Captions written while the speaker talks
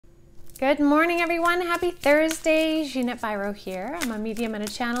Good morning, everyone. Happy Thursday. Jeanette Biro here. I'm a medium and a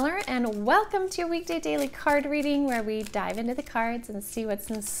channeler, and welcome to your weekday daily card reading where we dive into the cards and see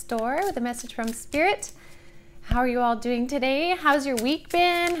what's in store with a message from Spirit. How are you all doing today? How's your week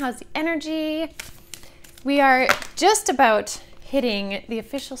been? How's the energy? We are just about hitting the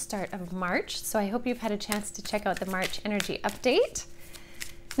official start of March, so I hope you've had a chance to check out the March energy update.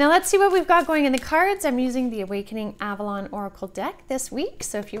 Now let's see what we've got going in the cards. I'm using the Awakening Avalon Oracle deck this week,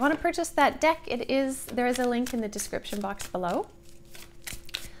 so if you want to purchase that deck, there is a link in the description box below.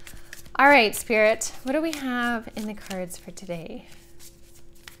 All right, Spirit, what do we have in the cards for today?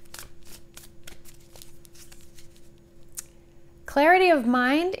 Clarity of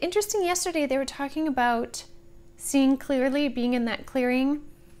mind. Interesting, yesterday they were talking about seeing clearly, being in that clearing.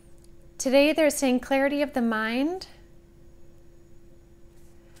 Today they're saying clarity of the mind.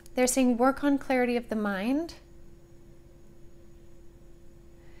 They're saying work on clarity of the mind.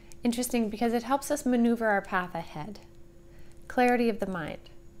 Interesting, because it helps us maneuver our path ahead. Clarity of the mind.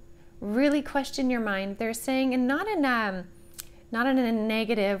 Really question your mind. They're saying, and not in a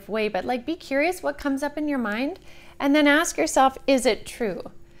negative way, but like be curious what comes up in your mind and then ask yourself, is it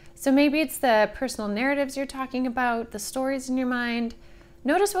true? So maybe it's the personal narratives you're talking about, the stories in your mind.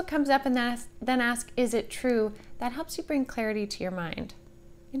 Notice what comes up and then ask, is it true? That helps you bring clarity to your mind.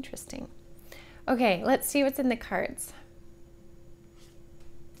 Interesting. Okay, let's see what's in the cards.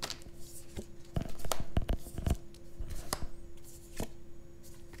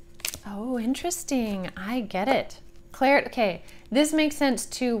 Oh, interesting. I get it. Okay, this makes sense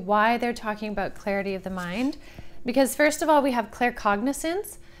to why they're talking about clarity of the mind. Because first of all, we have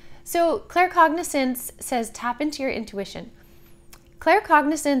claircognizance. So claircognizance says tap into your intuition.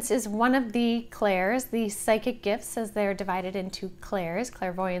 Claircognizance is one of the clairs, the psychic gifts, as they're divided into clairs: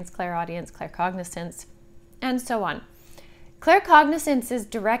 clairvoyance, clairaudience, claircognizance, and so on. Claircognizance is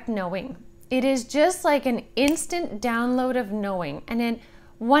direct knowing. It is just like an instant download of knowing. And then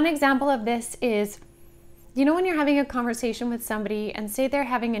one example of this is, you know, when you're having a conversation with somebody and say they're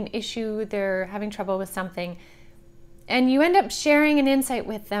having an issue, they're having trouble with something, and you end up sharing an insight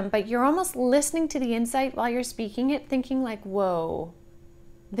with them, but you're almost listening to the insight while you're speaking it, thinking like, whoa,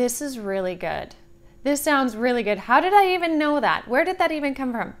 this is really good. This sounds really good. How did I even know that? Where did that even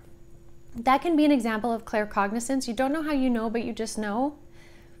come from? That can be an example of claircognizance. You don't know how you know, but you just know.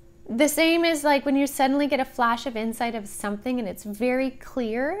 The same is like when you suddenly get a flash of insight of something and it's very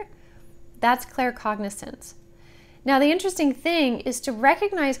clear. That's claircognizance. Now, the interesting thing is to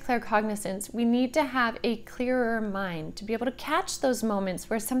recognize claircognizance, we need to have a clearer mind to be able to catch those moments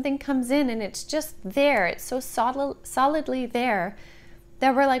where something comes in and it's just there. It's so solidly there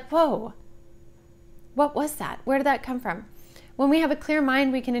that we're like, whoa, what was that? Where did that come from? When we have a clear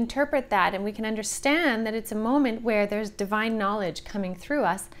mind, we can interpret that and we can understand that it's a moment where there's divine knowledge coming through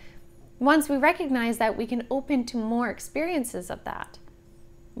us. Once we recognize that, we can open to more experiences of that.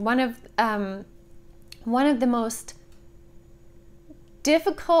 One of the most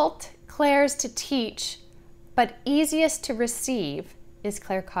difficult clairs to teach, but easiest to receive, is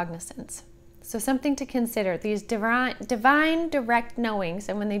claircognizance. So something to consider, these divine direct knowings,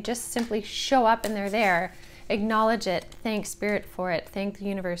 and when they just simply show up and they're there, acknowledge it, thank Spirit for it, thank the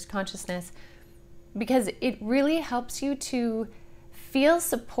universe, consciousness, because it really helps you to feel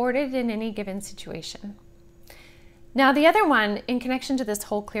supported in any given situation. Now, the other one, in connection to this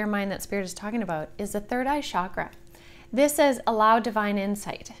whole clear mind that Spirit is talking about, is the third eye chakra. This says, allow divine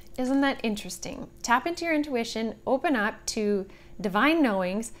insight. Isn't that interesting? Tap into your intuition, open up to divine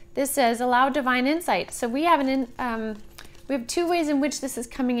knowings. This says, allow divine insight. So we have we have two ways in which this is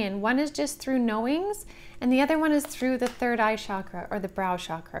coming in. One is just through knowings, and the other one is through the third eye chakra, or the brow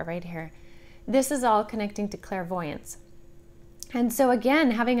chakra right here. This is all connecting to clairvoyance. And so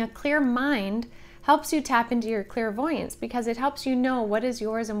again, having a clear mind helps you tap into your clairvoyance, because it helps you know what is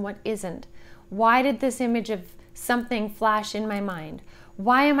yours and what isn't. Why did this image of something flash in my mind?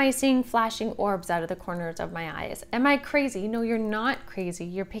 Why am I seeing flashing orbs out of the corners of my eyes? Am I crazy? No, you're not crazy.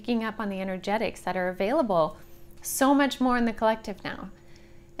 You're picking up on the energetics that are available so much more in the collective now.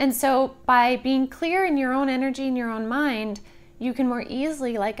 And so by being clear in your own energy, in your own mind, you can more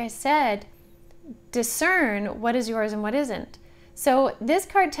easily, like I said, discern what is yours and what isn't. So this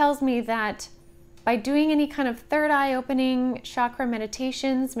card tells me that by doing any kind of third eye opening chakra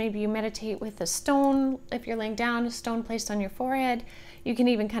meditations, maybe you meditate with a stone, if you're laying down, a stone placed on your forehead. You can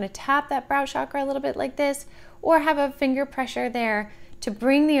even kind of tap that brow chakra a little bit like this, or have a finger pressure there to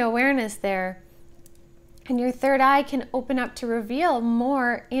bring the awareness there. And your third eye can open up to reveal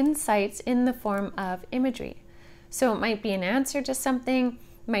more insights in the form of imagery. So it might be an answer to something,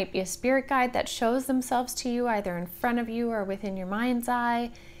 it might be a spirit guide that shows themselves to you either in front of you or within your mind's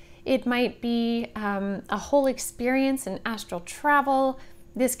eye. It might be a whole experience in astral travel.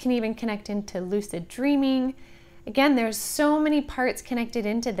 This can even connect into lucid dreaming. Again, there's so many parts connected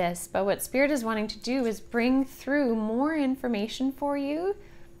into this, but what Spirit is wanting to do is bring through more information for you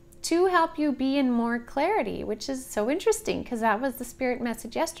to help you be in more clarity, which is so interesting because that was the Spirit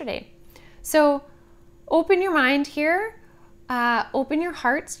message yesterday. So open your mind here, open your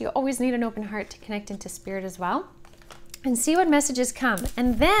hearts. You always need an open heart to connect into Spirit as well, and see what messages come.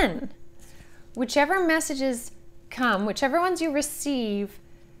 And then whichever messages come, whichever ones you receive,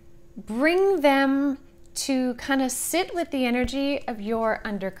 bring them to kind of sit with the energy of your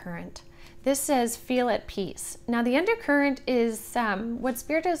undercurrent. This says feel at peace. Now the undercurrent is what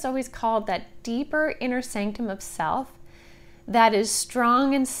Spirit has always called that deeper inner sanctum of self that is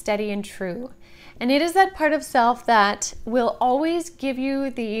strong and steady and true. And it is that part of self that will always give you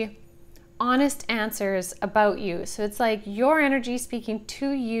the honest answers about you. So it's like your energy speaking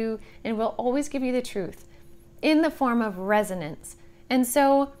to you and will always give you the truth in the form of resonance. And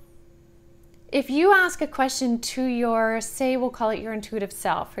so if you ask a question to your, say we'll call it your intuitive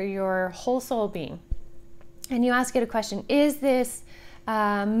self or your whole soul being, and you ask it a question, is this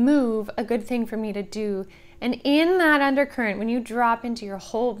move a good thing for me to do? And in that undercurrent, when you drop into your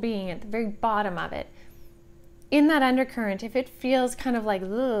whole being at the very bottom of it, in that undercurrent, if it feels kind of like,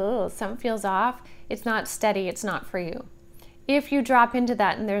 something feels off, it's not steady, it's not for you. If you drop into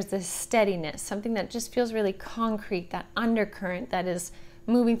that and there's this steadiness, something that just feels really concrete, that undercurrent that is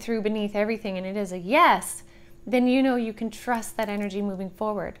moving through beneath everything, and it is a yes, then you know you can trust that energy moving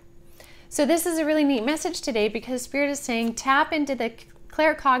forward. So this is a really neat message today because Spirit is saying tap into the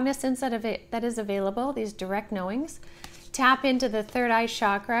claircognizance that is available, these direct knowings. Tap into the third eye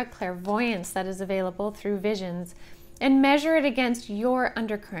chakra, clairvoyance that is available through visions, and measure it against your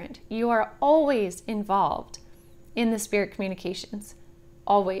undercurrent. You are always involved in the Spirit communications.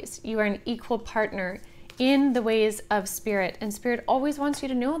 Always. You are an equal partner in the ways of Spirit, and Spirit always wants you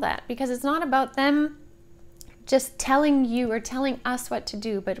to know that, because it's not about them just telling you or telling us what to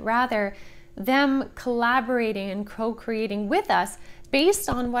do, but rather them collaborating and co-creating with us based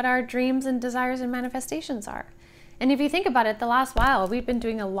on what our dreams and desires and manifestations are. And if you think about it, the last while we've been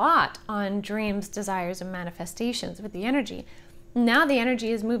doing a lot on dreams, desires, and manifestations with the energy. Now the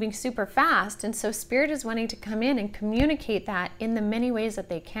energy is moving super fast, and so Spirit is wanting to come in and communicate that in the many ways that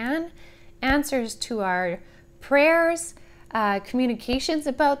they can. Answers to our prayers, communications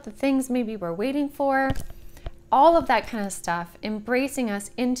about the things maybe we're waiting for, all of that kind of stuff, embracing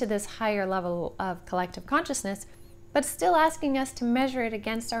us into this higher level of collective consciousness, but still asking us to measure it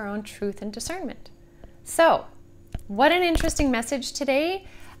against our own truth and discernment. So, what an interesting message today.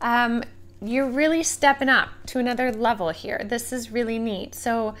 You're really stepping up to another level here. This is really neat.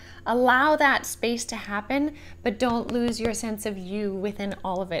 So allow that space to happen, but don't lose your sense of you within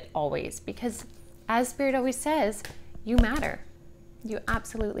all of it always, because as Spirit always says, you matter. You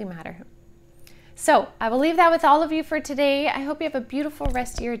absolutely matter. So I will leave that with all of you for today. I hope you have a beautiful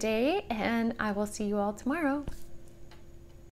rest of your day, and I will see you all tomorrow.